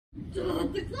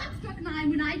The clock struck 9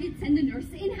 when I did send the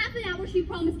nurse. In half an hour she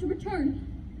promised to return.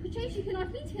 But she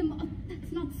cannot meet him. Oh,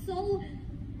 that's not so.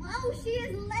 Oh, she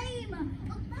is lame.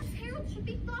 Oh, thus herald should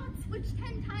be thoughts, which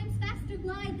 10 times faster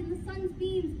glide than the sun's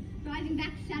beams, driving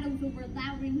back shadows over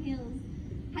lowering hills.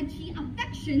 Had she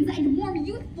affections and warm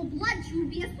youthful blood, she would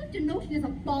be as swift in motion as a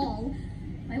ball.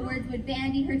 My words would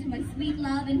bandy her to my sweet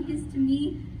love and his to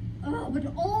me. Oh, but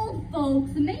old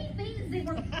folks, many faces they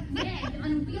were dead,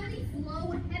 unwieldy,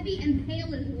 slow, heavy, and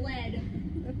pale as lead.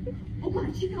 Oh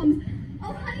God, she comes.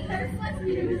 Oh, honey nurse, what's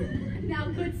news? Now,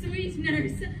 good sweet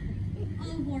nurse.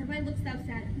 Oh Lord, why lookst thou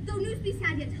sad? Though news be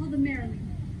sad, yet tell them merrily.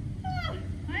 Oh,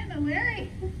 I am aweary.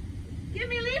 Give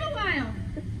me leave a while.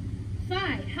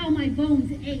 Fie, how my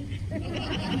bones ache.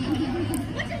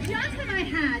 What a jaunt I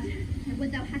had. And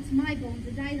would thou hadst my bones,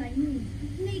 as I thy mood.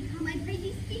 Nay, come, I pray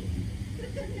thee speak.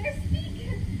 Good nurse, speak.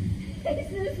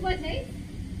 Is nurse what haste?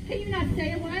 Can you not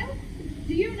stay a while?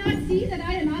 Do you not see that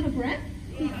I am out of breath?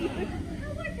 How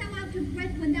art thou out of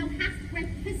breath when thou hast breath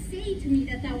to say to me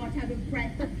that thou art out of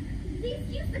breath? The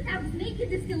excuse that thou hast made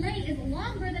this delay is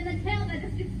longer than the tale that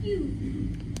hast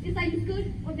excused. Is thy news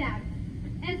good or bad?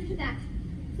 Answer to that.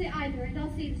 Say either, and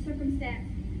I'll say the circumstance.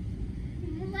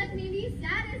 Let me be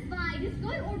satisfied. Is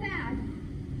good or bad?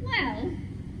 Well,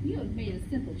 you have made a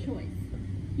simple choice.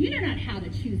 You know not how to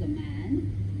choose a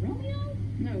man. Romeo?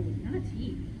 No, not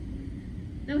he.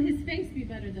 Though his face be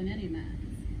better than any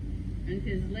man's, and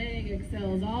his leg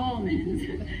excels all men's,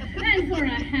 and for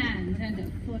a hand, and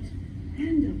a foot,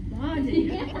 and a body,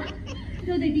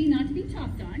 though they be not to be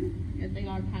talked on, yet they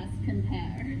are past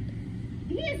compare.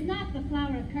 He is not the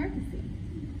flower of courtesy,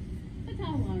 but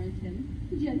I'll warrant him,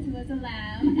 gentle as a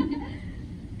lamb.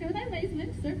 Go thy ways,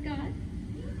 wench, serve God.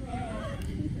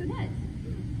 What?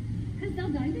 Hast thou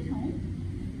dined at home?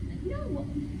 No,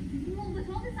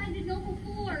 but all this I did know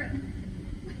before.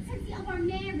 What says he of our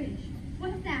marriage?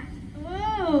 What of that?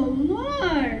 Oh,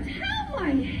 Lord, how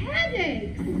my head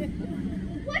aches!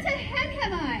 What a head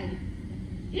have I!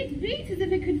 It beats as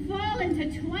if it could fall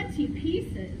into 20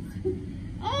 pieces.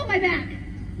 Oh, my back!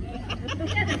 The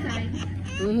other side.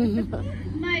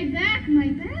 My back, my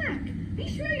back! Be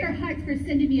sure your heart's for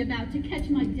sending me about to catch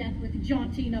my death with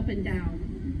jaunting up and down.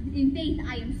 In faith,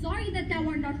 I am sorry that thou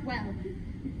art not well.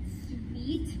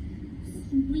 Sweet,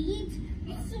 sweet,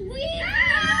 sweet!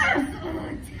 Ah! Oh,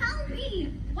 tell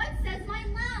me, what says my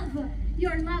love?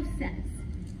 Your love says,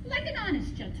 like an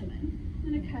honest gentleman,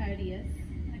 and a courteous,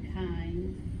 and a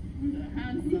kind, and a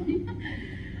handsome,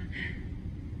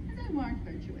 and I warrant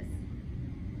virtuous.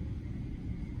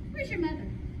 Where's your mother?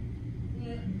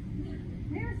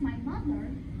 Where is my mother?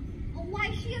 Oh,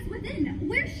 why, she is within.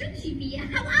 Where should she be?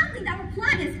 How oddly thou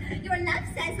repliest. Your love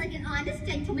says, like an honest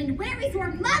gentleman, where is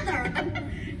your mother?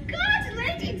 God,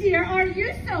 lady dear, are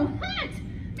you so hot?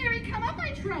 Mary, come up,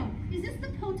 I trow. Is this the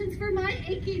potence for my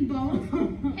aching bones?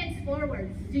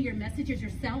 Henceforward, do your messages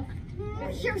yourself.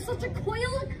 You're such a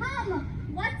coil. Come.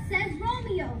 What says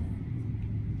Romeo?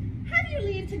 Have you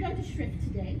leave to go to shrift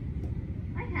today?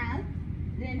 I have.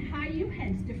 Then hie you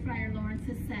hence to Friar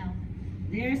Lawrence's cell.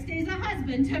 There stays a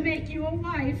husband to make you a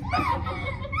wife. I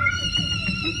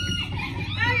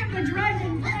am the drudge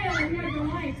and frail and never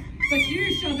light, but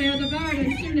you shall bear the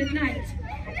burden soon at night.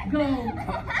 Go,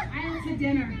 I'll to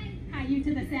dinner, hie you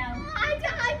to the cell. I to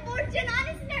high fortune,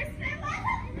 honest nurse, farewell.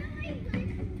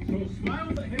 So smile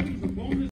the heavens upon this